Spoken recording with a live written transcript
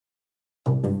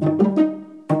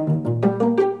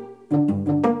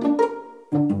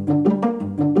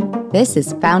This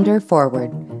is Founder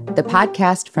Forward, the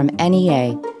podcast from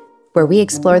NEA, where we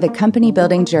explore the company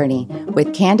building journey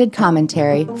with candid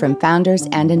commentary from founders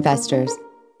and investors.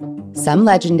 Some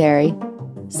legendary,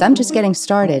 some just getting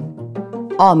started,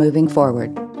 all moving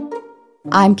forward.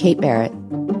 I'm Kate Barrett.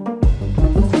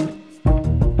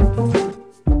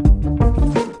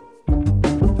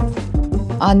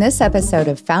 On this episode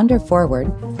of Founder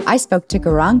Forward, I spoke to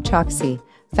Gaurang Choksi,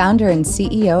 founder and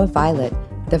CEO of Violet,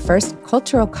 the first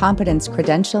cultural competence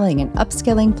credentialing and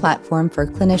upskilling platform for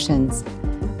clinicians.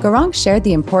 Gaurang shared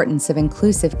the importance of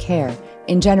inclusive care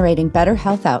in generating better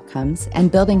health outcomes and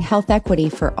building health equity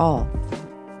for all.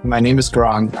 My name is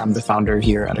Gaurang. I'm the founder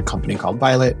here at a company called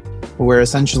Violet. We're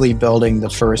essentially building the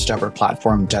first ever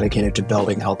platform dedicated to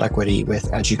building health equity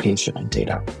with education and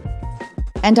data.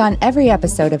 And on every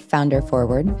episode of Founder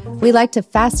Forward, we like to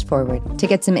fast forward to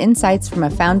get some insights from a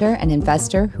founder and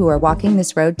investor who are walking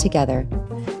this road together.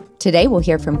 Today, we'll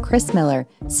hear from Chris Miller,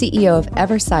 CEO of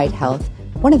Everside Health,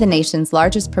 one of the nation's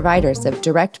largest providers of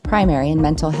direct primary and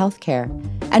mental health care,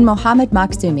 and Mohammed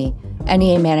Makhzoumi,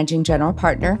 NEA Managing General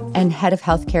Partner and Head of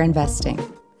Healthcare Investing.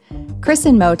 Chris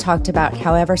and Mo talked about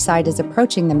how Everside is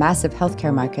approaching the massive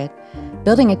healthcare market,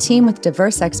 building a team with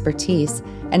diverse expertise,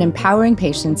 and empowering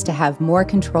patients to have more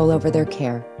control over their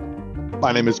care.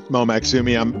 My name is Mo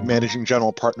Makhzoumi. I'm Managing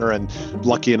General Partner and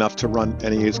lucky enough to run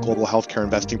NEA's global healthcare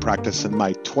investing practice in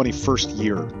my 21st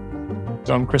year.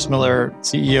 So I'm Chris Miller,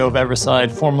 CEO of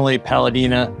Everside, formerly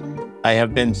Paladina. I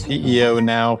have been CEO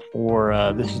now for,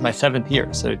 this is my 7th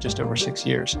year, so just over 6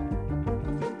 years.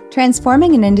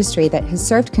 Transforming an industry that has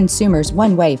served consumers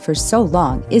one way for so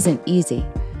long isn't easy.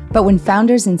 But when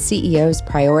founders and CEOs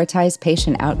prioritize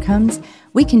patient outcomes,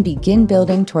 we can begin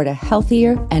building toward a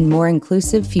healthier and more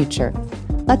inclusive future.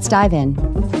 Let's dive in.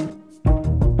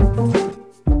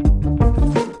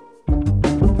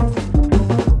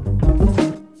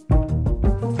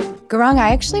 Gaurang,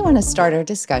 I actually want to start our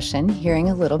discussion hearing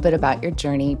a little bit about your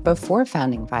journey before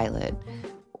founding Violet.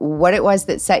 What it was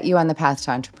that set you on the path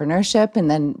to entrepreneurship, and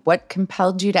then what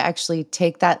compelled you to actually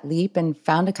take that leap and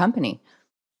found a company?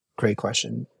 Great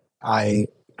question. I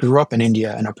grew up in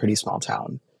India in a pretty small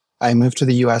town. I moved to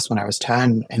the US when I was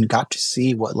 10 and got to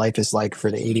see what life is like for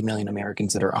the 80 million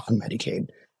Americans that are on Medicaid.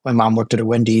 My mom worked at a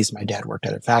Wendy's, my dad worked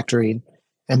at a factory,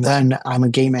 and then I'm a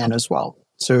gay man as well.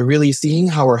 So really seeing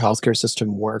how our healthcare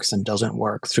system works and doesn't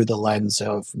work through the lens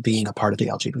of being a part of the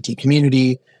LGBT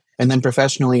community. And then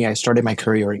professionally, I started my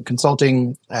career in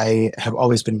consulting. I have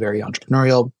always been very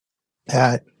entrepreneurial.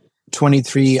 At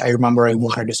 23, I remember I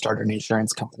wanted to start an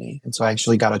insurance company. And so I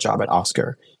actually got a job at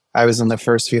Oscar. I was in the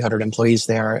first few hundred employees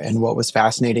there. And what was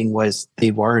fascinating was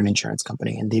they were an insurance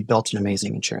company and they built an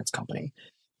amazing insurance company.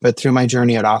 But through my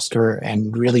journey at Oscar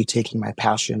and really taking my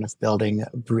passion of building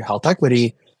health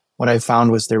equity, what I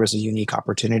found was there was a unique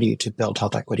opportunity to build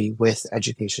health equity with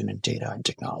education and data and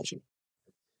technology.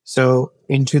 So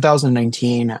in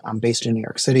 2019, I'm based in New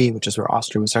York City, which is where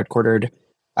Oscar was headquartered.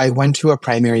 I went to a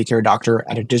primary care doctor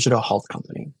at a digital health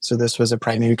company. So this was a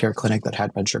primary care clinic that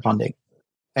had venture funding.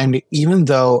 And even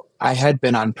though I had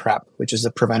been on PrEP, which is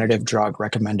a preventative drug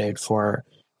recommended for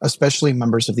especially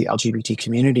members of the LGBT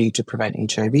community to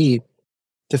prevent HIV,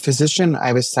 the physician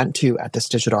I was sent to at this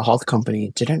digital health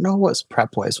company didn't know what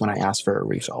PrEP was when I asked for a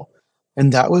refill.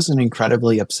 And that was an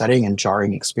incredibly upsetting and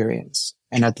jarring experience.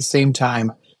 And at the same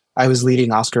time, I was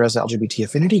leading Oscar as an LGBT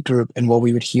affinity group, and what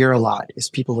we would hear a lot is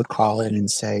people would call in and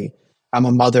say, I'm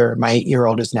a mother, my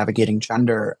 8-year-old is navigating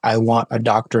gender, I want a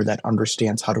doctor that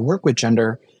understands how to work with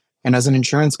gender. And as an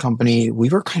insurance company, we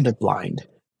were kind of blind.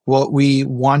 What we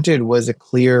wanted was a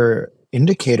clear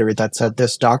indicator that said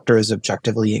this doctor is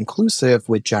objectively inclusive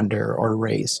with gender or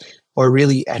race, or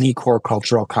really any core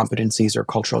cultural competencies or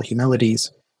cultural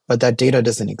humilities, but that data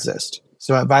doesn't exist.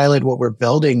 So at Violet, what we're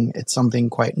building, it's something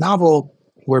quite novel.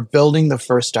 We're building the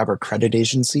first ever credit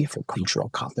agency for cultural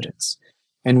competence.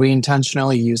 And we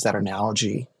intentionally use that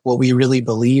analogy. What we really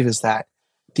believe is that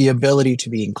the ability to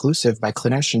be inclusive by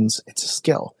clinicians, it's a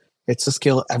skill. It's a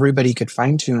skill everybody could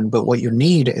fine tune, but what you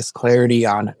need is clarity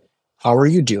on how are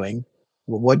you doing?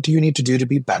 What do you need to do to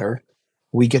be better?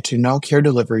 We get to know care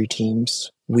delivery teams.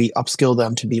 We upskill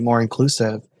them to be more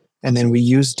inclusive. And then we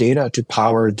use data to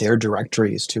power their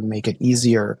directories to make it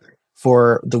easier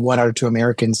for the 1 out of 2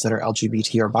 Americans that are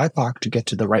LGBT or BIPOC to get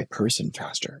to the right person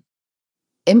faster.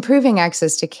 Improving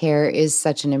access to care is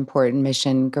such an important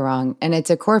mission, Gaurang, and it's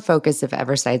a core focus of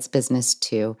Everside's business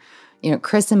too.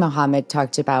 Chris and Mohammed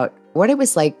talked about what it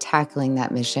was like tackling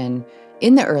that mission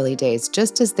in the early days,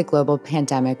 just as the global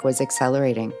pandemic was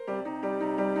accelerating.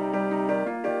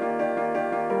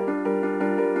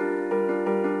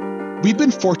 We've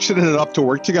been fortunate enough to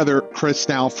work together, Chris,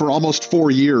 now for almost 4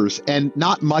 years, and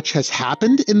not much has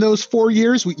happened in those 4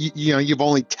 years. You've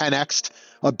only 10x'd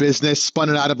a business, spun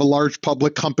it out of a large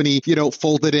public company,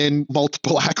 folded in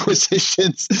multiple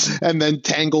acquisitions, and then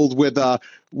tangled with a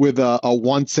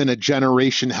once in a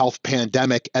generation health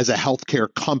pandemic as a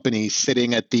healthcare company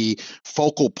sitting at the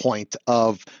focal point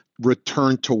of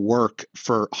return to work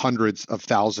for hundreds of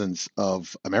thousands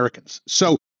of Americans.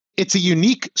 So it's a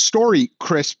unique story,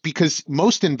 Chris, because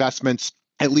most investments,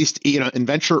 at least in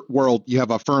venture world, you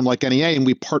have a firm like NEA, and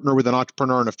we partner with an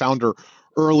entrepreneur and a founder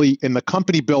early in the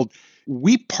company build.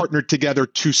 We partnered together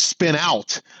to spin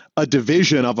out a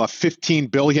division of a $15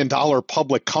 billion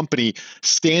public company,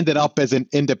 stand it up as an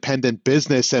independent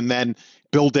business, and then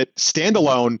build it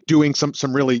standalone, doing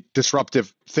some really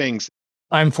disruptive things.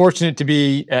 I'm fortunate to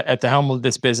be at the helm of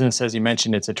this business. As you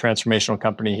mentioned, it's a transformational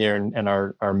company here, and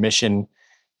our mission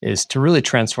is to really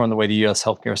transform the way the U.S.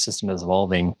 healthcare system is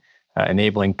evolving,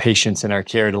 enabling patients in our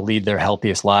care to lead their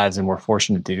healthiest lives. And we're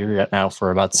fortunate to do that now for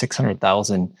about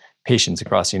 600,000 patients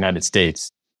across the United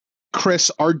States. Chris,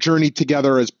 our journey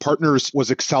together as partners was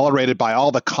accelerated by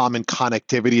all the common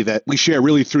connectivity that we share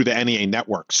really through the NEA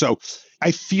network. So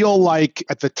I feel like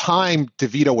at the time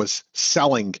DaVita was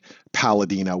selling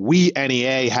Paladina, we,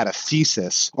 NEA, had a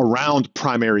thesis around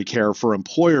primary care for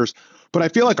employers. But I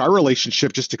feel like our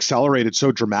relationship just accelerated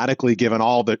so dramatically given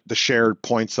all the shared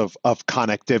points of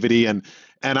connectivity. And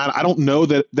I don't know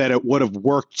that it would have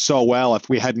worked so well if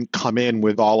we hadn't come in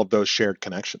with all of those shared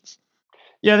connections.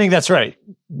 Yeah, I think that's right.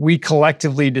 We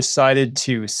collectively decided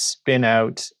to spin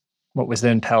out what was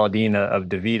then Paladina of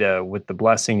DaVita with the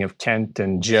blessing of Kent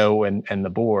and Joe and the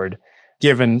board,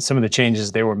 given some of the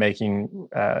changes they were making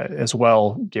as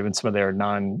well, given some of their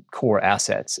non-core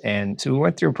assets. And so we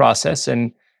went through a process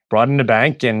and brought in a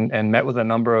bank and met with a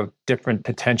number of different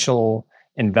potential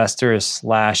investors /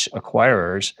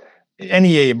 acquirers.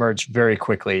 NEA emerged very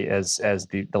quickly as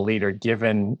the leader,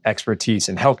 given expertise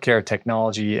in healthcare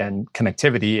technology and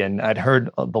connectivity. And I'd heard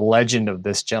the legend of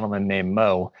this gentleman named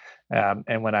Mo.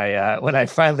 And when I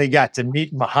finally got to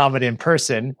meet Muhammad in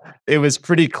person, it was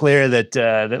pretty clear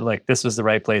that like this was the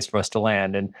right place for us to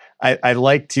land. And I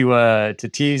like to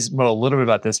tease Mo a little bit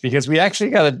about this because we actually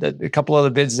got a couple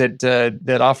other bids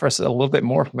that offer us a little bit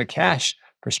more from a cash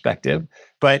perspective.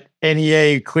 But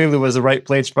NEA clearly was the right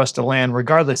place for us to land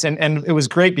regardless. And it was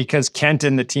great because Kent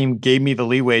and the team gave me the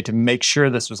leeway to make sure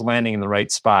this was landing in the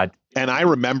right spot. And I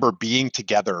remember being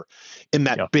together in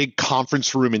that big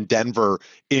conference room in Denver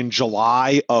in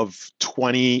July of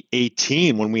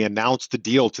 2018 when we announced the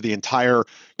deal to the entire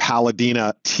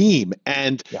Paladina team.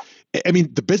 And I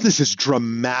mean, the business is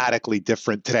dramatically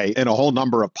different today in a whole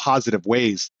number of positive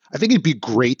ways. I think it'd be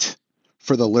great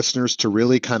for the listeners to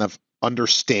really kind of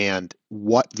understand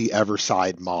what the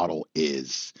Everside model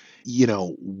is,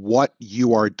 what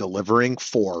you are delivering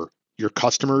for your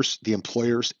customers, the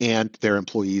employers and their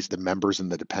employees, the members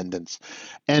and the dependents,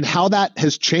 and how that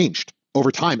has changed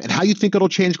over time and how you think it'll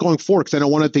change going forward. Because I know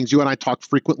one of the things you and I talk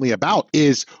frequently about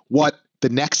is what the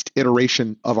next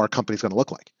iteration of our company is going to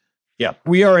look like. Yeah,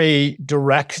 we are a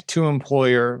direct to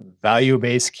employer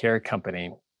value-based care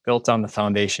company built on the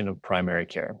foundation of primary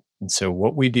care. And so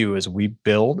what we do is we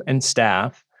build and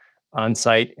staff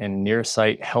on-site and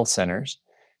near-site health centers,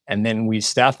 and then we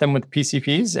staff them with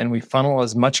PCPs and we funnel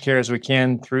as much care as we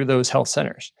can through those health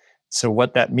centers. So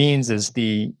what that means is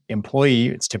the employee,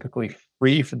 it's typically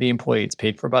free for the employee, it's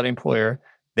paid for by the employer.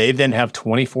 They then have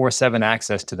 24/7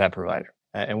 access to that provider.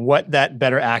 And what that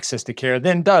better access to care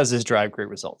then does is drive great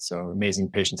results. So amazing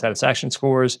patient satisfaction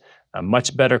scores,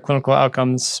 much better clinical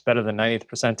outcomes, better than 90th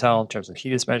percentile in terms of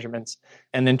HEDIS measurements,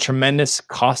 and then tremendous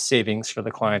cost savings for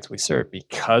the clients we serve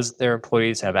because their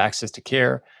employees have access to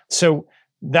care. So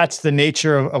that's the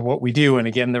nature of what we do. And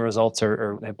again, the results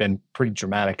have been pretty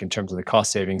dramatic in terms of the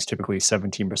cost savings, typically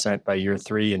 17% by year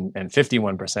 3 and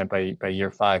 51% by year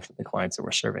 5 for the clients that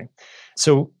we're serving.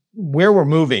 So where we're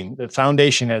moving, the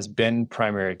foundation has been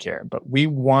primary care, but we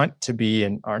want to be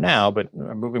and are now, but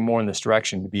are moving more in this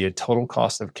direction to be a total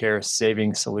cost of care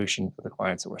saving solution for the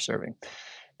clients that we're serving.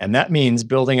 And that means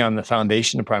building on the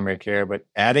foundation of primary care, but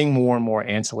adding more and more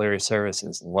ancillary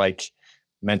services like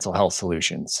mental health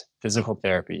solutions, physical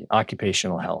therapy,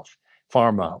 occupational health,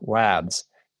 pharma, labs.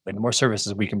 The more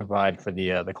services we can provide for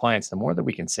the clients, the more that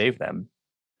we can save them.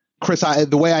 Chris,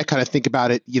 the way I kind of think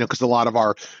about it, because a lot of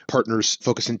our partners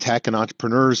focus in tech and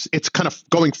entrepreneurs, it's kind of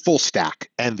going full stack,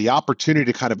 and the opportunity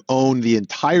to kind of own the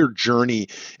entire journey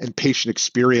and patient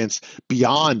experience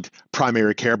beyond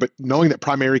primary care, but knowing that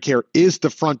primary care is the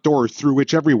front door through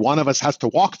which every one of us has to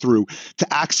walk through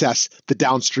to access the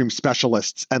downstream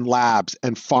specialists and labs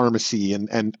and pharmacy and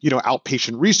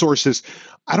outpatient resources.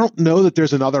 I don't know that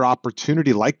there's another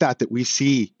opportunity like that we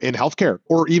see in healthcare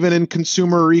or even in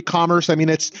consumer e-commerce. I mean,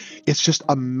 it's just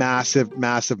a massive,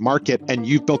 massive market, and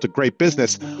you've built a great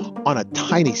business on a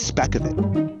tiny speck of it.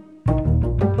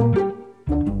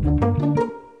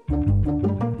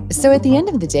 So at the end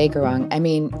of the day, Gaurang,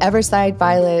 Everside,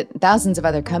 Violet, thousands of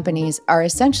other companies are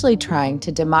essentially trying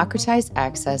to democratize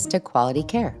access to quality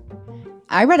care.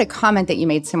 I read a comment that you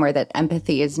made somewhere that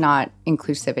empathy is not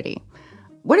inclusivity.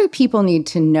 What do people need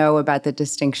to know about the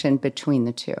distinction between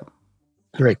the two?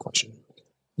 Great question.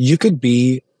 You could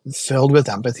be filled with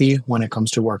empathy when it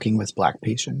comes to working with Black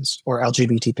patients or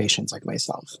LGBT patients like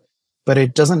myself. But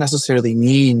it doesn't necessarily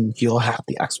mean you'll have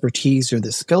the expertise or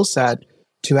the skill set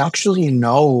to actually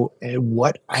know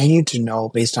what I need to know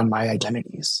based on my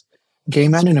identities. Gay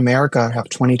men in America have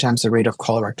 20 times the rate of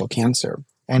colorectal cancer.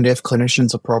 And if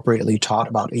clinicians appropriately taught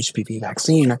about HPV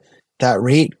vaccine, that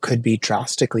rate could be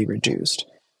drastically reduced.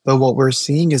 But what we're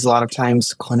seeing is a lot of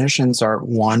times clinicians are,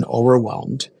 one,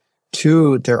 overwhelmed.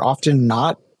 Two, they're often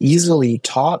not easily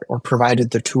taught or provided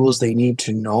the tools they need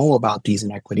to know about these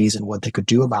inequities and what they could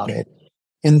do about it.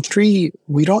 And three,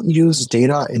 we don't use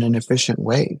data in an efficient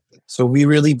way. So we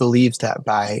really believe that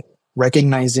by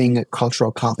recognizing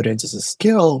cultural competence as a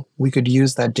skill, we could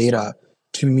use that data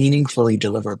to meaningfully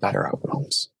deliver better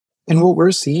outcomes. And what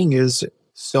we're seeing is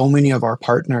so many of our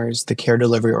partners, the care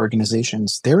delivery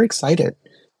organizations, they're excited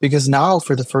because now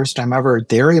for the first time ever,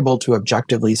 they're able to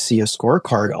objectively see a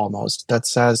scorecard almost that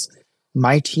says,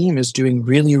 my team is doing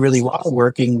really, really well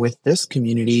working with this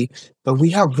community, but we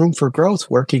have room for growth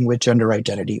working with gender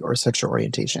identity or sexual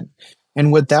orientation.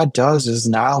 And what that does is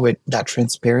now that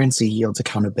transparency yields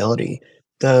accountability.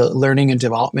 The learning and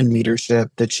development leadership,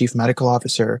 the chief medical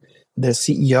officer, the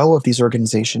CEO of these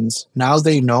organizations, now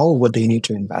they know what they need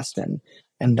to invest in.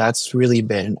 And that's really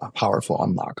been a powerful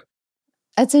unlock.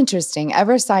 That's interesting.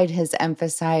 Everside has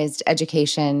emphasized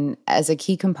education as a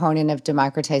key component of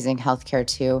democratizing healthcare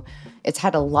too. It's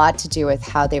had a lot to do with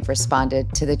how they've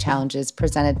responded to the challenges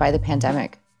presented by the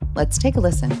pandemic. Let's take a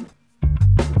listen.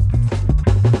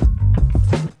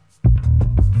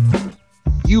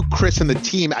 You, Chris, and the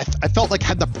team, I felt like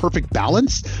had the perfect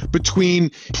balance between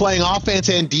playing offense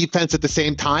and defense at the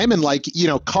same time and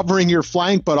covering your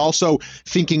flank, but also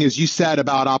thinking, as you said,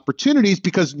 about opportunities,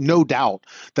 because no doubt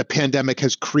the pandemic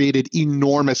has created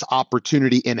enormous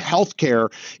opportunity in healthcare,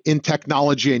 in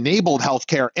technology-enabled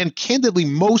healthcare, and candidly,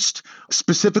 most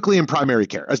specifically in primary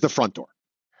care as the front door.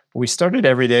 We started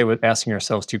every day with asking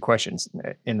ourselves two questions.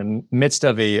 In the midst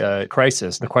of a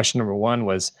crisis, the question number one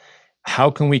was,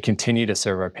 how can we continue to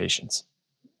serve our patients?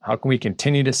 How can we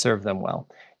continue to serve them well?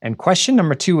 And question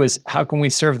number two is, how can we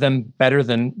serve them better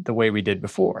than the way we did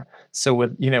before? So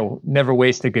with, never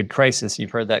waste a good crisis, you've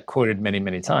heard that quoted many,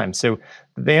 many times. So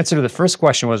the answer to the first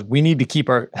question was, we need to keep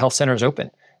our health centers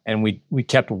open. And we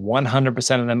kept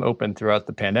 100% of them open throughout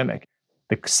the pandemic.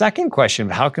 The second question,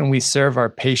 how can we serve our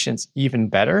patients even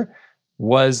better,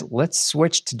 was let's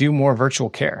switch to do more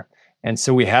virtual care. And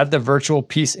so we had the virtual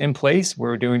piece in place. We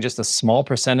were doing just a small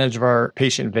percentage of our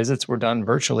patient visits were done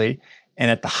virtually.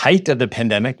 And at the height of the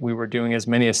pandemic, we were doing as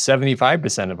many as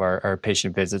 75% of our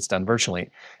patient visits done virtually.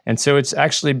 And so it's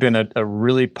actually been a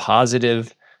really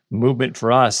positive movement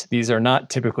for us. These are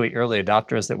not typically early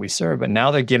adopters that we serve, but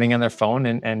now they're getting on their phone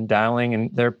and dialing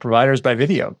and their providers by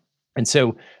video. And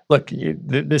so, look,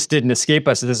 this didn't escape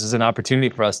us. This is an opportunity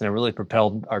for us, and it really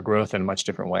propelled our growth in a much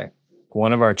different way.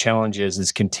 One of our challenges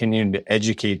is continuing to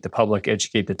educate the public,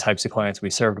 educate the types of clients we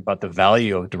serve about the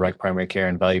value of direct primary care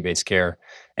and value-based care.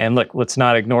 And look, let's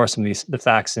not ignore some of the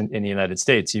facts in the United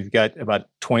States. You've got about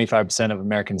 25% of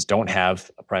Americans don't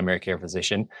have a primary care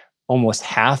physician. Almost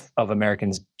half of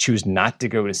Americans choose not to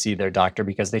go to see their doctor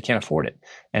because they can't afford it.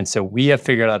 And so we have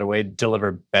figured out a way to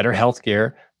deliver better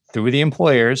healthcare through the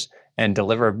employers and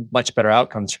deliver much better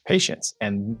outcomes for patients.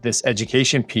 And this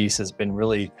education piece has been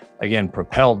really, again,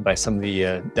 propelled by some of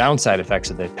the downside effects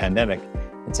of the pandemic.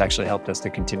 It's actually helped us to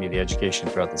continue the education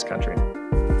throughout this country.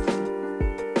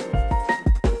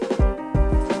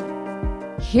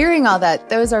 Hearing all that,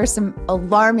 those are some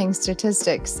alarming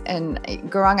statistics. And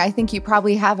Gaurang, I think you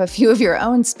probably have a few of your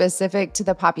own specific to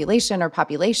the population or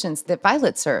populations that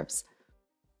Violet serves.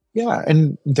 Yeah,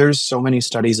 and there's so many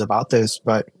studies about this,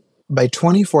 but By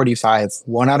 2045,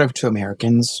 1 out of 2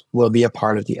 Americans will be a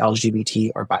part of the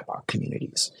LGBT or BIPOC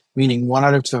communities, meaning 1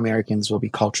 out of 2 Americans will be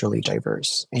culturally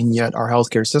diverse. And yet our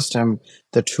healthcare system,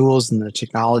 the tools and the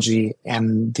technology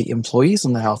and the employees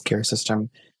in the healthcare system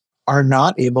are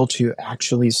not able to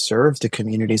actually serve the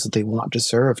communities that they want to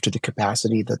serve to the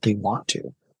capacity that they want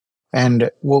to. And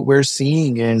what we're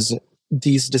seeing is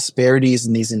these disparities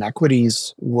and these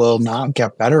inequities will not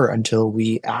get better until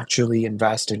we actually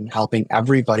invest in helping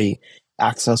everybody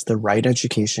access the right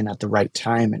education at the right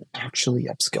time and actually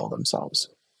upskill themselves.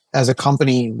 As a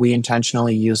company, we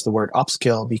intentionally use the word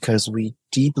upskill because we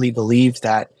deeply believe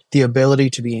that the ability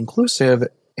to be inclusive,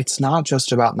 it's not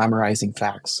just about memorizing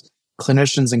facts.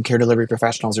 Clinicians and care delivery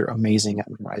professionals are amazing at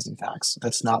memorizing facts.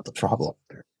 That's not the problem.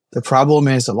 The problem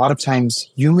is a lot of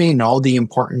times you may know the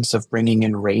importance of bringing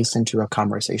in race into a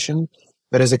conversation,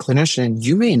 but as a clinician,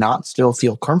 you may not still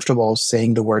feel comfortable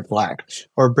saying the word Black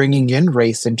or bringing in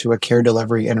race into a care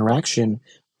delivery interaction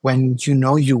when you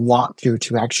know you want to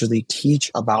actually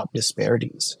teach about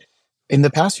disparities. In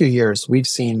the past few years, we've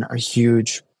seen a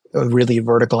huge, really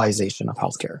verticalization of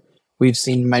healthcare. We've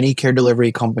seen many care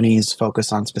delivery companies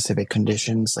focus on specific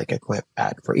conditions like Equip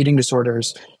for eating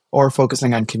disorders, or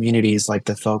focusing on communities like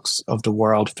the folks of the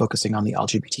world focusing on the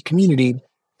LGBT community.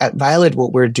 At Violet,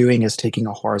 what we're doing is taking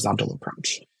a horizontal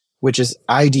approach, which is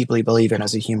I deeply believe in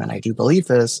as a human. I do believe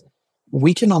this.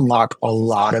 We can unlock a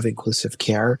lot of inclusive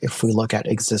care if we look at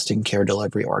existing care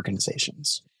delivery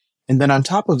organizations. And then on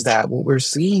top of that, what we're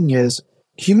seeing is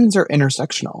humans are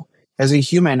intersectional. As a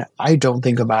human, I don't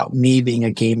think about me being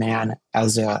a gay man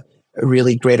as a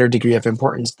really greater degree of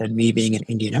importance than me being an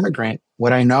Indian immigrant.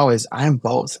 What I know is I am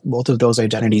both of those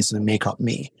identities that make up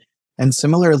me. And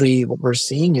similarly, what we're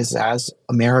seeing is as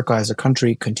America as a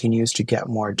country continues to get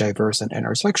more diverse and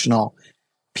intersectional,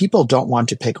 people don't want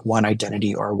to pick one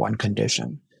identity or one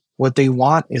condition. What they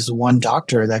want is one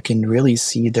doctor that can really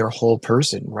see their whole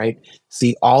person, right?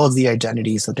 See all of the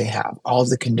identities that they have, all of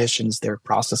the conditions they're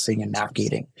processing and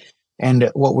navigating.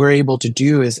 And what we're able to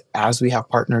do is, as we have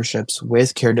partnerships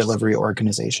with care delivery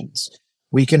organizations,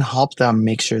 we can help them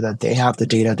make sure that they have the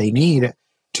data they need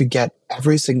to get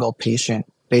every single patient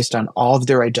based on all of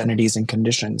their identities and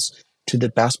conditions to the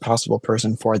best possible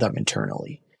person for them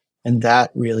internally. And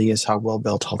that really is how we'll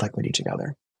build health equity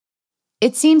together.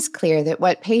 It seems clear that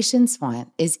what patients want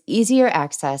is easier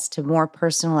access to more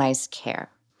personalized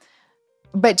care.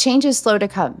 But change is slow to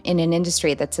come in an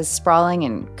industry that's as sprawling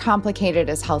and complicated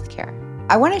as healthcare.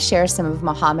 I want to share some of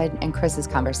Mohammed and Chris's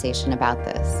conversation about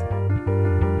this.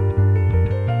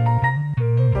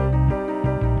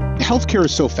 Healthcare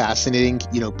is so fascinating,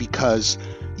 because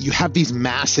you have these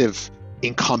massive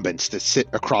incumbents that sit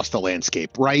across the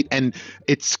landscape, right? And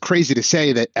it's crazy to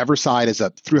say that Everside as a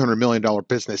 $300 million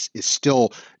business is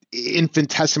still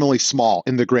infinitesimally small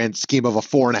in the grand scheme of a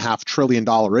 $4.5 trillion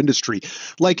industry.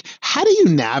 Like, how do you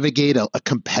navigate a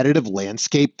competitive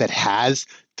landscape that has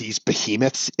these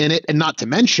behemoths in it? And not to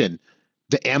mention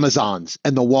the Amazons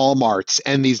and the Walmarts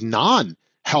and these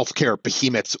non-healthcare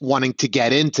behemoths wanting to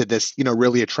get into this,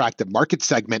 really attractive market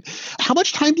segment. How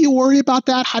much time do you worry about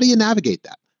that? How do you navigate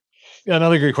that?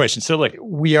 Another great question. So look,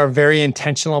 we are very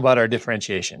intentional about our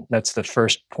differentiation. That's the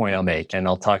first point I'll make. And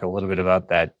I'll talk a little bit about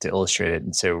that to illustrate it.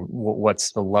 And so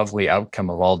what's the lovely outcome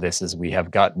of all this is we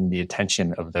have gotten the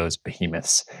attention of those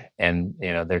behemoths. And,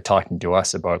 they're talking to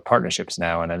us about partnerships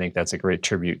now. And I think that's a great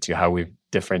tribute to how we've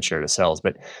differentiated ourselves.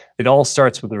 But it all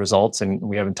starts with the results. And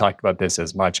we haven't talked about this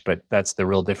as much, but that's the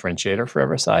real differentiator for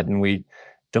Everside. And we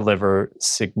deliver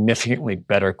significantly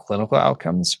better clinical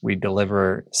outcomes. We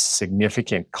deliver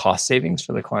significant cost savings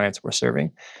for the clients we're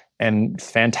serving and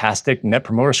fantastic net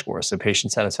promoter scores. So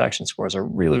patient satisfaction scores are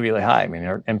really, really high. I mean,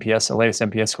 our latest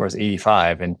NPS score is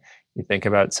 85. And you think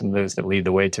about some of those that lead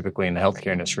the way typically in the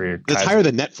healthcare industry. It's higher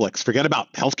than Netflix. Forget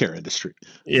about healthcare industry.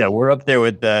 Yeah, we're up there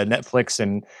with Netflix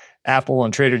and Apple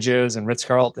and Trader Joe's and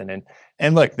Ritz-Carlton.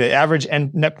 And look, the average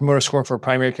net promoter score for a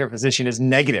primary care physician is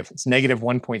negative. It's negative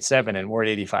 1.7 and we're at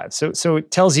 85. So it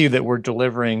tells you that we're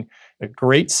delivering a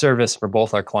great service for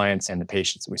both our clients and the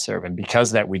patients we serve. And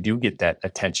because of that, we do get that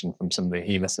attention from some of the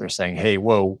behemoths that are saying, hey,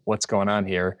 whoa, what's going on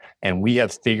here? And we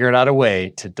have figured out a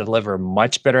way to deliver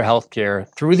much better healthcare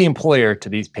through the employer to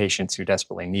these patients who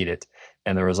desperately need it.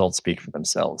 And the results speak for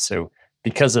themselves. So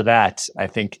because of that, I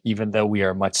think even though we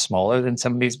are much smaller than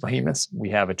some of these behemoths, we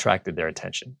have attracted their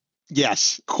attention.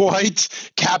 Yes, quite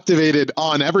captivated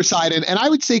on Everside. And I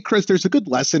would say, Chris, there's a good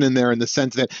lesson in there in the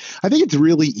sense that I think it's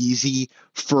really easy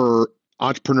for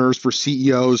entrepreneurs, for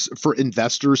CEOs, for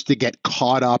investors to get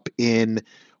caught up in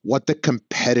what the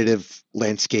competitive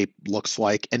landscape looks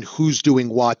like and who's doing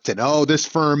what. And, oh, this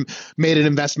firm made an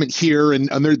investment here and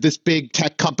this big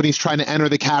tech company's trying to enter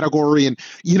the category. And,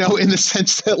 in the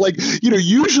sense that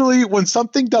usually when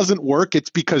something doesn't work, it's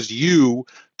because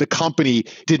the company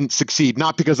didn't succeed,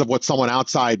 not because of what someone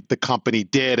outside the company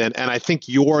did. And I think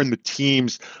your and the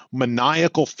team's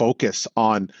maniacal focus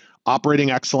on operating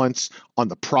excellence, on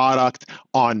the product,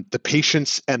 on the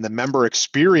patients and the member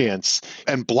experience,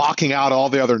 and blocking out all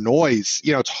the other noise.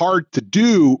 It's hard to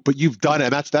do, but you've done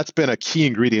it. And that's been a key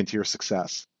ingredient to your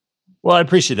success. Well, I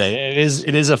appreciate that.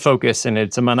 It is a focus, and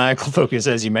it's a maniacal focus,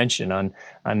 as you mentioned, on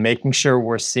making sure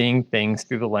we're seeing things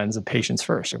through the lens of patients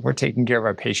first. If we're taking care of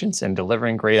our patients and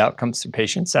delivering great outcomes to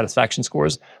patients, satisfaction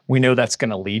scores, we know that's going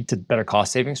to lead to better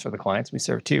cost savings for the clients we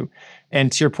serve too.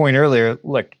 And to your point earlier,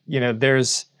 look,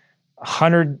 there's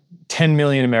 110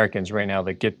 million Americans right now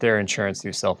that get their insurance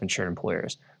through self-insured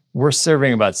employers. We're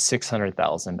serving about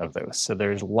 600,000 of those. So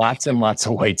there's lots and lots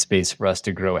of white space for us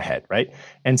to grow ahead, right?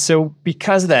 And so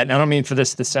because of that, and I don't mean for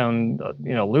this to sound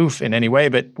aloof in any way,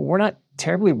 but we're not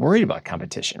terribly worried about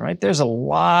competition, right? There's a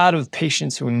lot of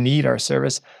patients who need our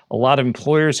service, a lot of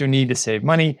employers who need to save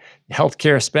money,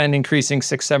 healthcare spend increasing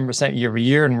 6-7% year over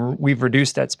year, and we've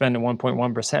reduced that spend to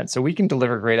 1.1%. So we can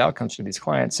deliver great outcomes for these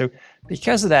clients. So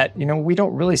because of that, we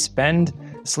don't really spend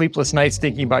sleepless nights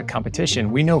thinking about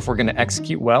competition. We know if we're going to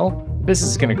execute well,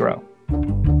 business is going to grow.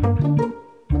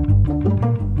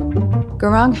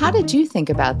 Gaurang, how did you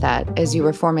think about that as you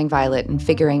were forming Violet and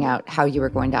figuring out how you were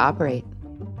going to operate?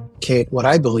 Kate, what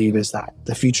I believe is that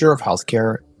the future of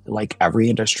healthcare, like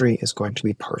every industry, is going to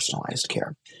be personalized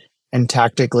care. And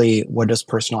tactically, what does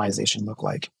personalization look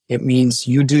like? It means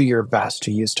you do your best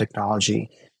to use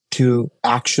technology to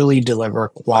actually deliver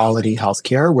quality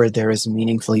healthcare where there is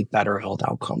meaningfully better health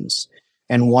outcomes.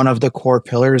 And one of the core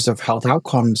pillars of health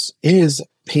outcomes is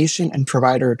patient and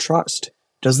provider trust.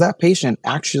 Does that patient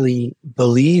actually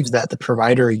believe that the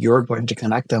provider you're going to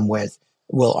connect them with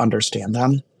will understand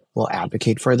them, will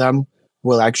advocate for them,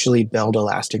 will actually build a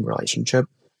lasting relationship?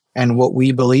 And what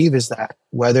we believe is that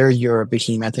whether you're a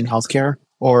behemoth in healthcare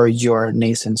or you're a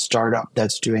nascent startup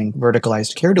that's doing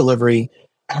verticalized care delivery,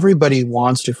 everybody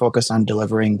wants to focus on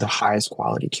delivering the highest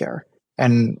quality care.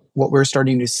 And what we're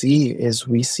starting to see is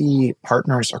we see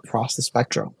partners across the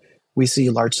spectrum. We see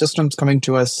large systems coming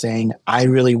to us saying, I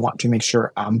really want to make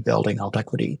sure I'm building health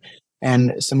equity.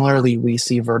 And similarly, we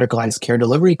see verticalized care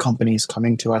delivery companies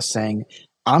coming to us saying,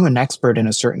 I'm an expert in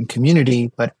a certain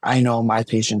community, but I know my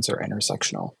patients are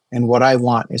intersectional. And what I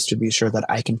want is to be sure that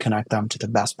I can connect them to the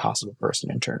best possible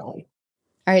person internally.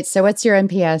 All right, so what's your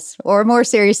NPS? Or more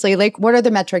seriously, what are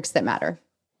the metrics that matter?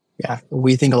 Yeah,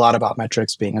 we think a lot about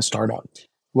metrics being a startup.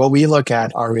 What we look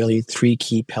at are really 3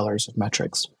 key pillars of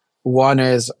metrics. One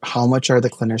is how much are the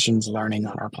clinicians learning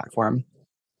on our platform?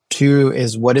 2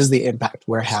 is what is the impact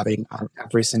we're having on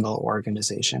every single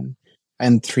organization?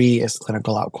 And 3 is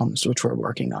clinical outcomes, which we're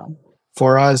working on.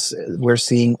 For us, we're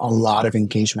seeing a lot of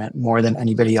engagement, more than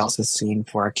anybody else has seen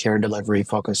for a care delivery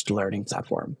focused learning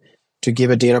platform. To give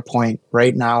a data point,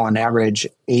 right now, on average,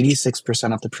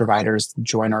 86% of the providers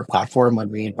join our platform when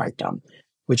we invite them,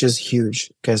 which is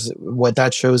huge because what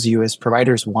that shows you is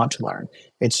providers want to learn.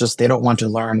 It's just they don't want to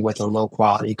learn with a low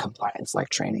quality compliance like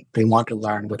training. They want to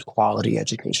learn with quality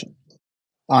education.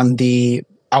 On the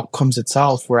outcomes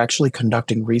itself, we're actually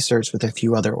conducting research with a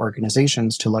few other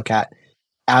organizations to look at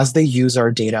as they use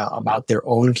our data about their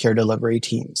own care delivery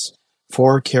teams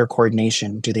for care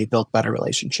coordination, do they build better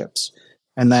relationships?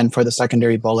 And then for the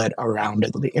secondary bullet around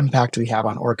the impact we have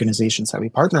on organizations that we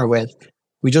partner with,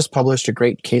 we just published a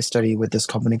great case study with this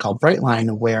company called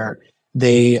Brightline, where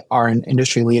they are an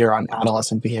industry leader on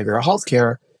adolescent behavioral health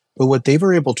care. But what they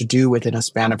were able to do within a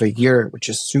span of a year, which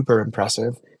is super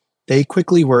impressive, they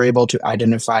quickly were able to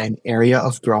identify an area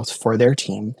of growth for their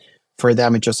team. For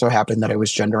them, it just so happened that it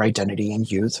was gender identity and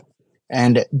youth.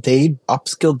 And they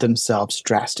upskilled themselves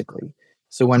drastically.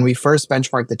 So when we first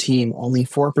benchmarked the team, only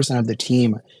 4% of the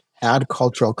team had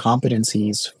cultural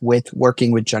competencies with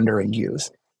working with gender and youth.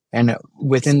 And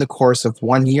within the course of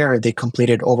 1 year, they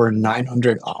completed over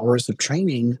 900 hours of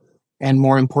training. And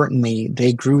more importantly,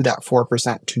 they grew that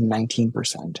 4% to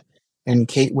 19%. And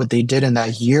Kate, what they did in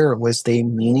that year was they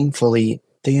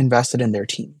invested in their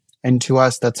team. And to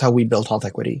us, that's how we build health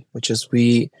equity, which is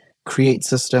we create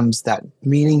systems that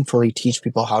meaningfully teach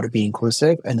people how to be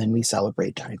inclusive, and then we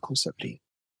celebrate that inclusivity.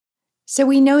 So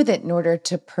we know that in order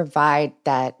to provide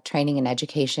that training and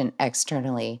education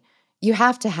externally, you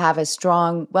have to have a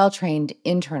strong, well-trained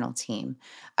internal team.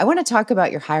 I want to talk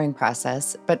about your hiring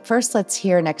process, but first let's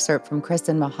hear an excerpt from Chris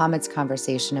and Mohammed's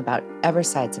conversation about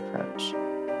Everside's approach.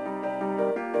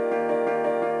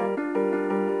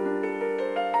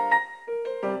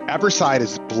 Everside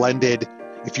is blended.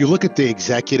 If you look at the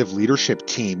executive leadership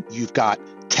team, you've got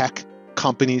tech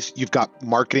companies, you've got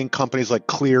marketing companies like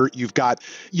Clear, you've got,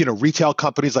 retail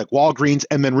companies like Walgreens,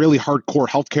 and then really hardcore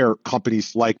healthcare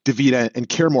companies like DaVita and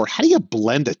CareMore. How do you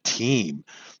blend a team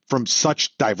from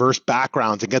such diverse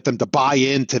backgrounds and get them to buy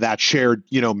into that shared,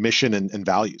 mission and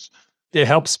values? It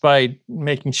helps by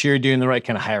making sure you're doing the right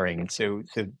kind of hiring. And so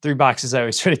the 3 boxes I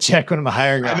always try to check when I'm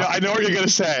hiring. I know what you're going to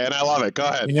say, and I love it. Go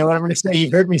ahead. You know what I'm going to say? You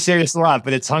heard me say this a lot,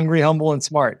 but it's hungry, humble, and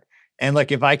smart. And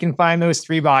look, if I can find those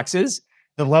 3 boxes,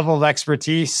 the level of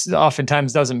expertise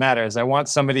oftentimes doesn't matter. As I want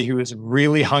somebody who is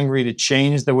really hungry to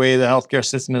change the way the healthcare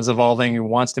system is evolving, who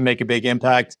wants to make a big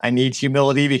impact. I need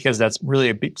humility because that's really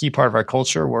a big key part of our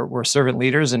culture. We're servant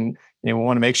leaders, and we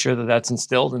want to make sure that that's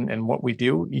instilled in what we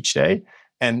do each day.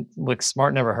 And look,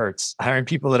 smart never hurts. Hiring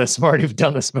people that are smart who've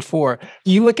done this before.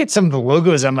 You look at some of the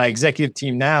logos on my executive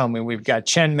team now. I mean, we've got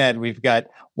ChenMed, we've got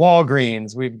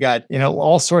Walgreens, we've got,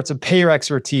 all sorts of payer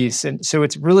expertise. And so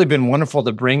it's really been wonderful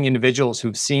to bring individuals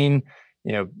who've seen,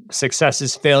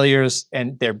 successes, failures,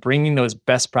 and they're bringing those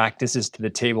best practices to the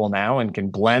table now and can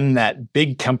blend that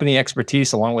big company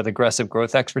expertise along with aggressive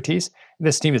growth expertise.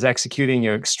 This team is executing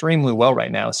extremely well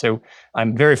right now. So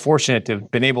I'm very fortunate to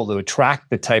have been able to attract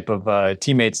the type of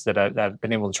teammates that I've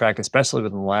been able to attract, especially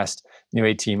within the last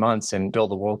 18 months, and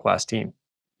build a world-class team.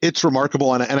 It's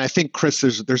remarkable. And I think, Chris,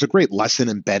 there's a great lesson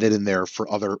embedded in there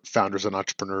for other founders and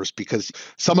entrepreneurs, because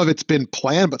some of it's been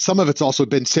planned, but some of it's also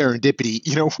been serendipity.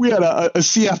 We had a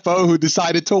CFO who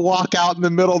decided to walk out in the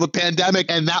middle of the pandemic,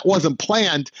 and that wasn't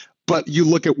planned. But you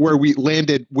look at where we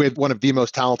landed with one of the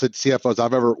most talented CFOs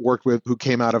I've ever worked with, who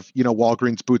came out of,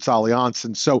 Walgreens Boots Allianz.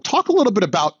 And so talk a little bit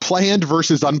about planned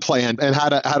versus unplanned and how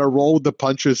to roll with the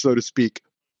punches, so to speak.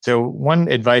 So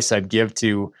one advice I'd give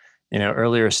to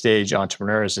earlier stage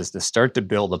entrepreneurs is to start to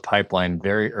build a pipeline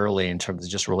very early in terms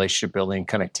of just relationship building,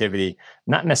 connectivity,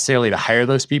 not necessarily to hire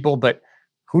those people, but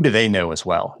who do they know as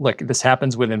well? Look, this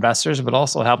happens with investors, but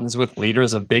also happens with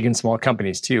leaders of big and small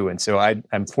companies too. And so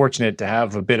I'm fortunate to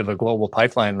have a bit of a global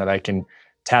pipeline that I can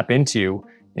tap into,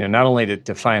 not only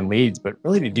to find leads, but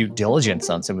really to do diligence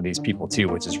on some of these people too,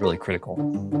 which is really critical.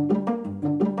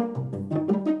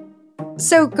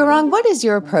 So, Gaurang, what is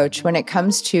your approach when it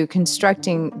comes to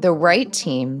constructing the right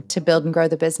team to build and grow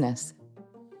the business?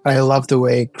 I love the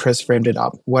way Chris framed it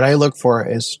up. What I look for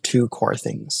is 2 core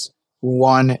things.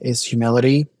 1 is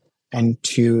humility, and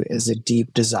 2 is a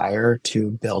deep desire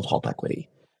to build health equity.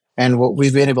 And what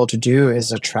we've been able to do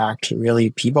is attract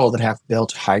really people that have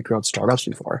built high growth startups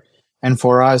before. And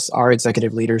for us, our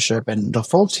executive leadership and the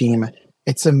full team,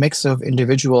 it's a mix of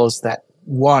individuals that,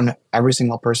 1, every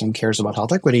single person cares about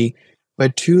health equity,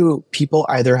 but 2, people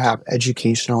either have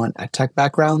educational and ed tech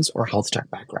backgrounds or health tech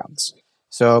backgrounds.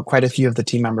 So quite a few of the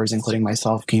team members, including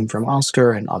myself, came from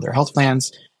Oscar and other health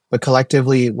plans. But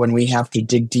collectively, when we have to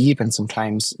dig deep and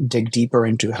sometimes dig deeper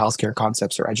into healthcare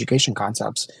concepts or education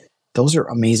concepts, those are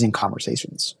amazing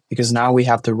conversations, because now we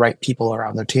have the right people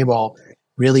around the table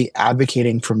really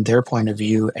advocating from their point of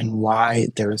view and why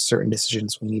there are certain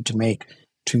decisions we need to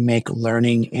make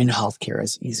learning in healthcare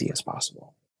as easy as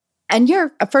possible. And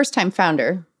you're a first-time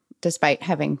founder, despite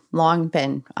having long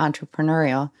been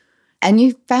entrepreneurial. And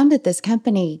you founded this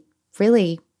company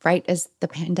really right as the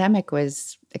pandemic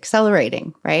was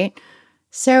accelerating, right?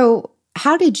 So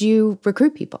how did you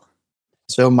recruit people?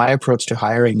 So my approach to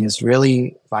hiring is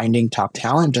really finding top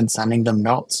talent and sending them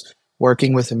notes,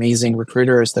 working with amazing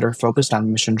recruiters that are focused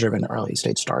on mission-driven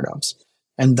early-stage startups,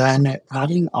 and then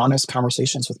having honest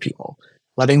conversations with people,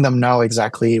 letting them know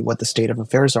exactly what the state of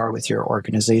affairs are with your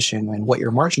organization and what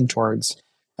you're marching towards,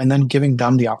 and then giving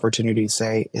them the opportunity to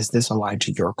say, is this aligned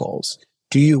to your goals?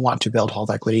 Do you want to build health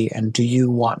equity? And do you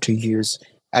want to use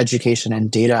education and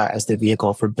data as the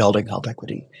vehicle for building health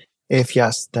equity? If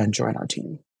yes, then join our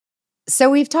team. So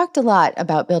we've talked a lot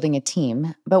about building a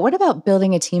team, but what about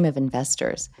building a team of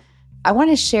investors? I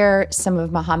want to share some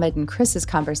of Mohammed and Chris's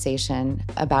conversation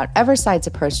about Everside's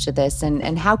approach to this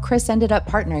and how Chris ended up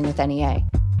partnering with NEA.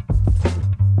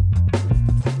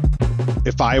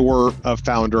 If I were a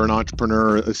founder, an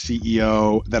entrepreneur, a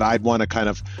CEO, that I'd want to kind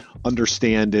of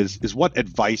understand is what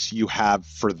advice you have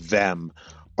for them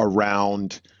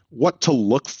around what to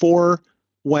look for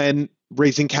when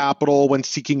raising capital, when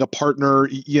seeking a partner,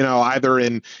 either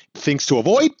in things to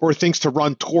avoid or things to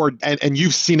run toward. And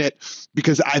you've seen it,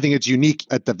 because I think it's unique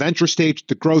at the venture stage,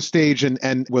 the growth stage,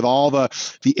 and with all the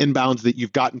inbounds that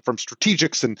you've gotten from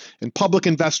strategics and public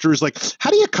investors. Like, how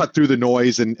do you cut through the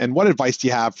noise, and what advice do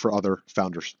you have for other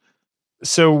founders?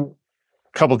 So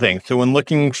a couple of things. So when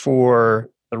looking for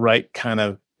the right kind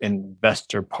of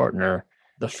investor partner,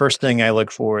 the first thing I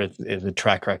look for is a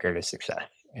track record of success.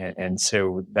 And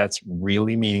so that's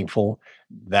really meaningful.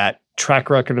 That track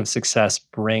record of success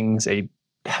brings a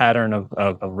pattern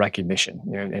of recognition.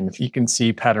 And if you can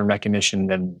see pattern recognition,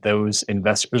 then those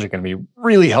investors are going to be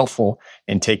really helpful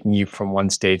in taking you from one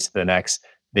stage to the next.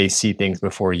 They see things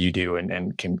before you do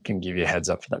and can give you a heads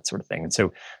up for that sort of thing. And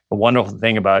so the wonderful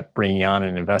thing about bringing on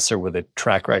an investor with a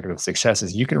track record of success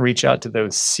is you can reach out to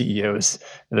those CEOs,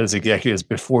 those executives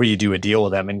before you do a deal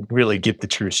with them and really get the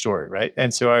true story, right?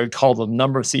 And so I called a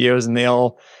number of CEOs and they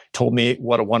all told me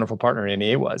what a wonderful partner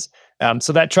NEA was.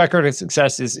 So that track record of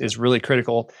success is really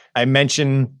critical. I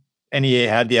mentioned NEA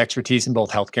had the expertise in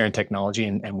both healthcare and technology,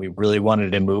 and we really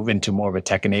wanted to move into more of a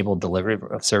tech-enabled delivery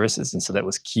of services. And so that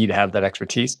was key to have that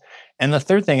expertise. And the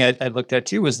third thing I looked at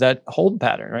too was that hold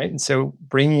pattern, right? And so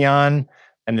bringing on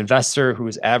an investor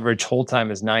whose average hold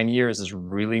time is 9 years is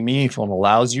really meaningful and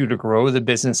allows you to grow the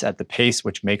business at the pace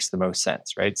which makes the most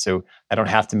sense, right? So I don't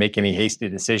have to make any hasty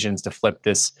decisions to flip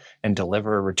this and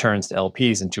deliver returns to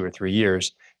LPs in 2 or 3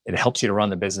 years. It helps you to run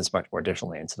the business much more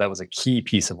differently. And so that was a key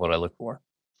piece of what I look for.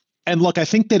 And look, I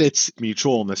think that it's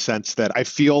mutual in the sense that I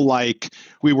feel like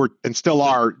we were and still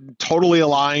are totally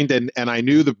aligned. And I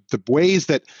knew the ways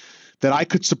that I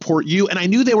could support you. And I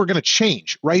knew they were going to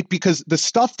change, right? Because the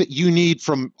stuff that you need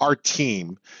from our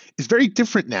team is very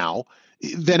different now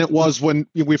than it was when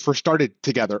we first started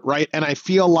together, right? And I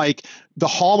feel like the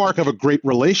hallmark of a great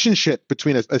relationship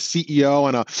between a CEO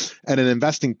and an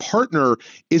investing partner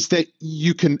is that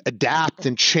you can adapt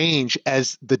and change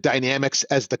as the dynamics,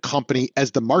 as the company,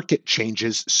 as the market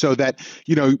changes, so that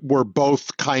we're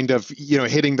both kind of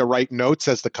hitting the right notes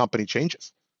as the company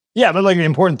changes. Yeah, but like the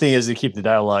important thing is to keep the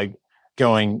dialogue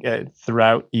going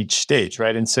throughout each stage,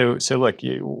 right? And so look,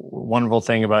 wonderful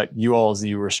thing about you all is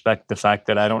you respect the fact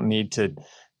that I don't need to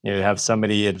have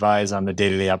somebody advise on the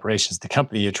day-to-day operations of the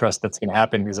company. You trust that's going to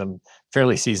happen because I'm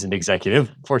fairly seasoned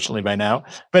executive, fortunately by now.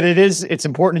 But it's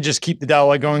important to just keep the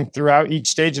dialogue going throughout each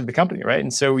stage of the company, right?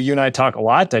 And so you and I talk a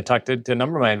lot. I talk to a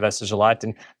number of my investors a lot,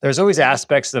 and there's always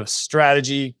aspects of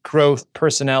strategy, growth,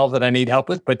 personnel that I need help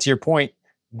with. But to your point,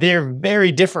 they're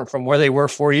very different from where they were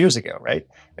 4 years ago, right?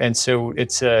 And so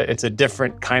it's a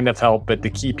different kind of help, but the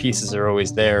key pieces are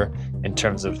always there in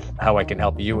terms of how I can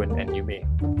help you and you me.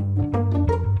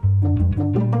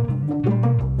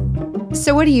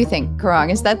 So what do you think,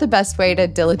 Karang? Is that the best way to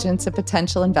diligence a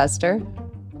potential investor?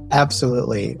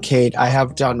 Absolutely. Kate, I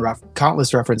have done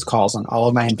countless reference calls on all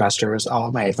of my investors, all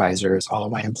of my advisors, all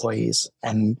of my employees.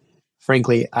 And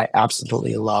frankly, I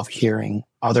absolutely love hearing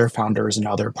other founders and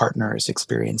other partners'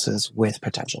 experiences with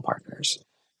potential partners.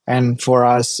 And for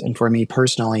us, and for me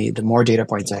personally, the more data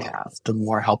points I have, the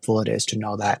more helpful it is to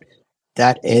know that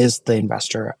that is the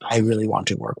investor I really want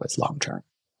to work with long term.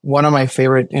 One of my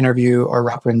favorite interview or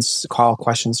reference call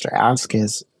questions to ask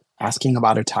is asking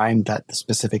about a time that the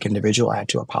specific individual had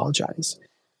to apologize.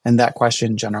 And that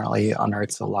question generally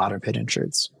unearths a lot of hidden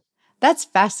truths. That's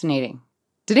fascinating.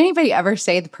 Did anybody ever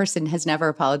say the person has never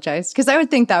apologized? Because I would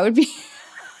think that would be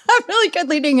a really good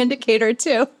leading indicator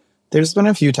too. There's been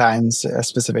a few times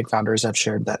specific founders have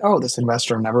shared that, this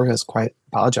investor never has quite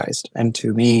apologized. And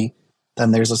to me,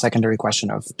 then there's a secondary question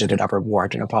of, did it ever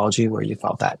warrant an apology where you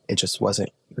felt that it just wasn't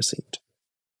received?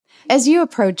 As you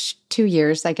approach 2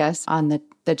 years, I guess, on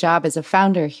the job as a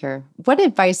founder here, what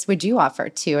advice would you offer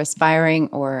to aspiring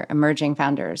or emerging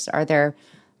founders? Are there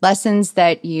lessons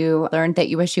that you learned that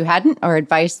you wish you hadn't, or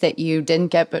advice that you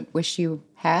didn't get but wish you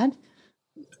had?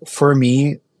 For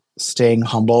me, staying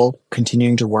humble,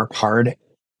 continuing to work hard,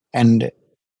 and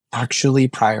actually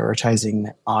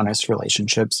prioritizing honest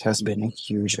relationships has been a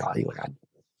huge value add.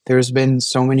 There's been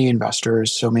so many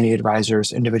investors, so many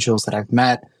advisors, individuals that I've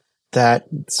met that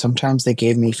sometimes they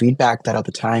gave me feedback that at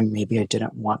the time maybe I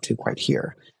didn't want to quite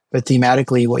hear. But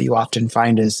thematically, what you often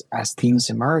find is as themes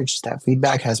emerge, that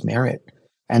feedback has merit.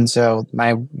 And so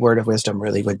my word of wisdom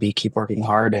really would be keep working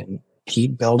hard and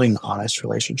keep building honest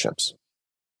relationships.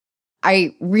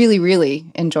 I really, really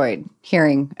enjoyed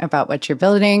hearing about what you're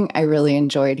building. I really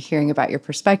enjoyed hearing about your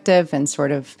perspective and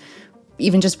sort of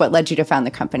even just what led you to found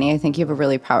the company. I think you have a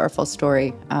really powerful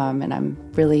story, and I'm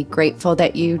really grateful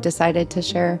that you decided to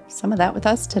share some of that with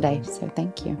us today. So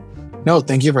thank you. No,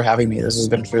 thank you for having me. This has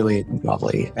been really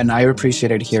lovely. And I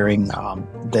appreciated hearing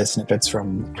the snippets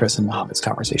from Chris and Mohammed's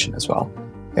conversation as well.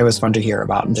 It was fun to hear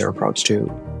about their approach to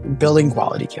building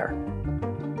quality care.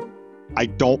 I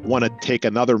don't want to take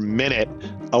another minute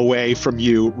away from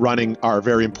you running our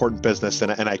very important business.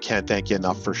 And I can't thank you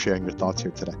enough for sharing your thoughts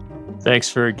here today. Thanks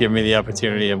for giving me the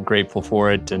opportunity. I'm grateful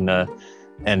for it and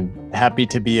happy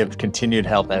to be of continued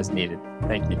help as needed.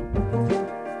 Thank you.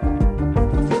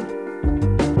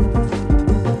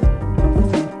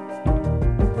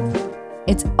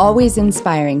 It's It's always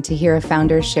inspiring to hear a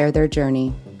founder share their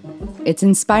journey. It's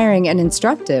inspiring and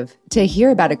instructive to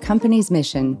hear about a company's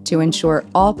mission to ensure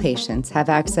all patients have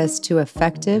access to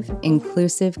effective,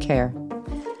 inclusive care.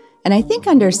 And I think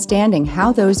understanding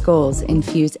how those goals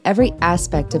infuse every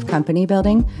aspect of company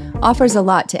building offers a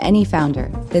lot to any founder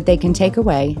that they can take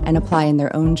away and apply in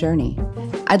their own journey.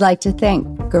 I'd like to thank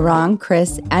Gaurang,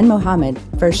 Chris, and Mohammed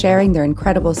for sharing their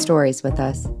incredible stories with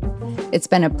us. It's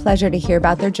been a pleasure to hear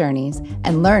about their journeys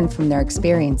and learn from their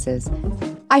experiences.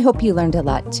 I hope you learned a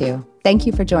lot too. Thank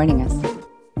you for joining us.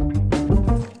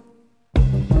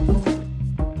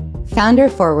 Founder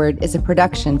Forward is a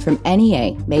production from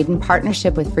NEA made in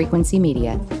partnership with Frequency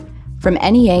Media. From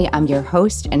NEA, I'm your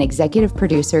host and executive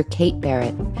producer, Kate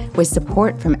Barrett, with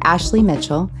support from Ashley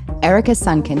Mitchell, Erica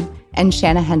Sunken, and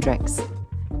Shanna Hendricks.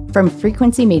 From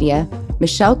Frequency Media,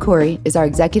 Michelle Corey is our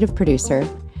executive producer,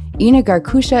 Ina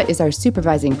Garkusha is our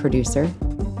supervising producer,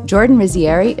 Jordan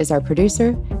Rizzieri is our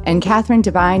producer, and Catherine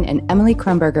Devine and Emily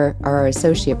Krumberger are our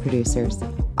associate producers.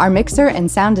 Our mixer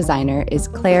and sound designer is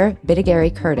Claire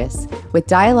Bidigary Curtis, with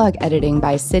dialogue editing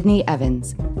by Sydney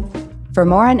Evans. For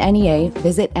more on NEA,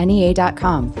 visit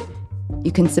NEA.com.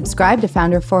 You can subscribe to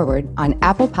Founder Forward on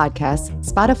Apple Podcasts,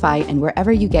 Spotify, and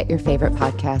wherever you get your favorite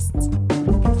podcasts.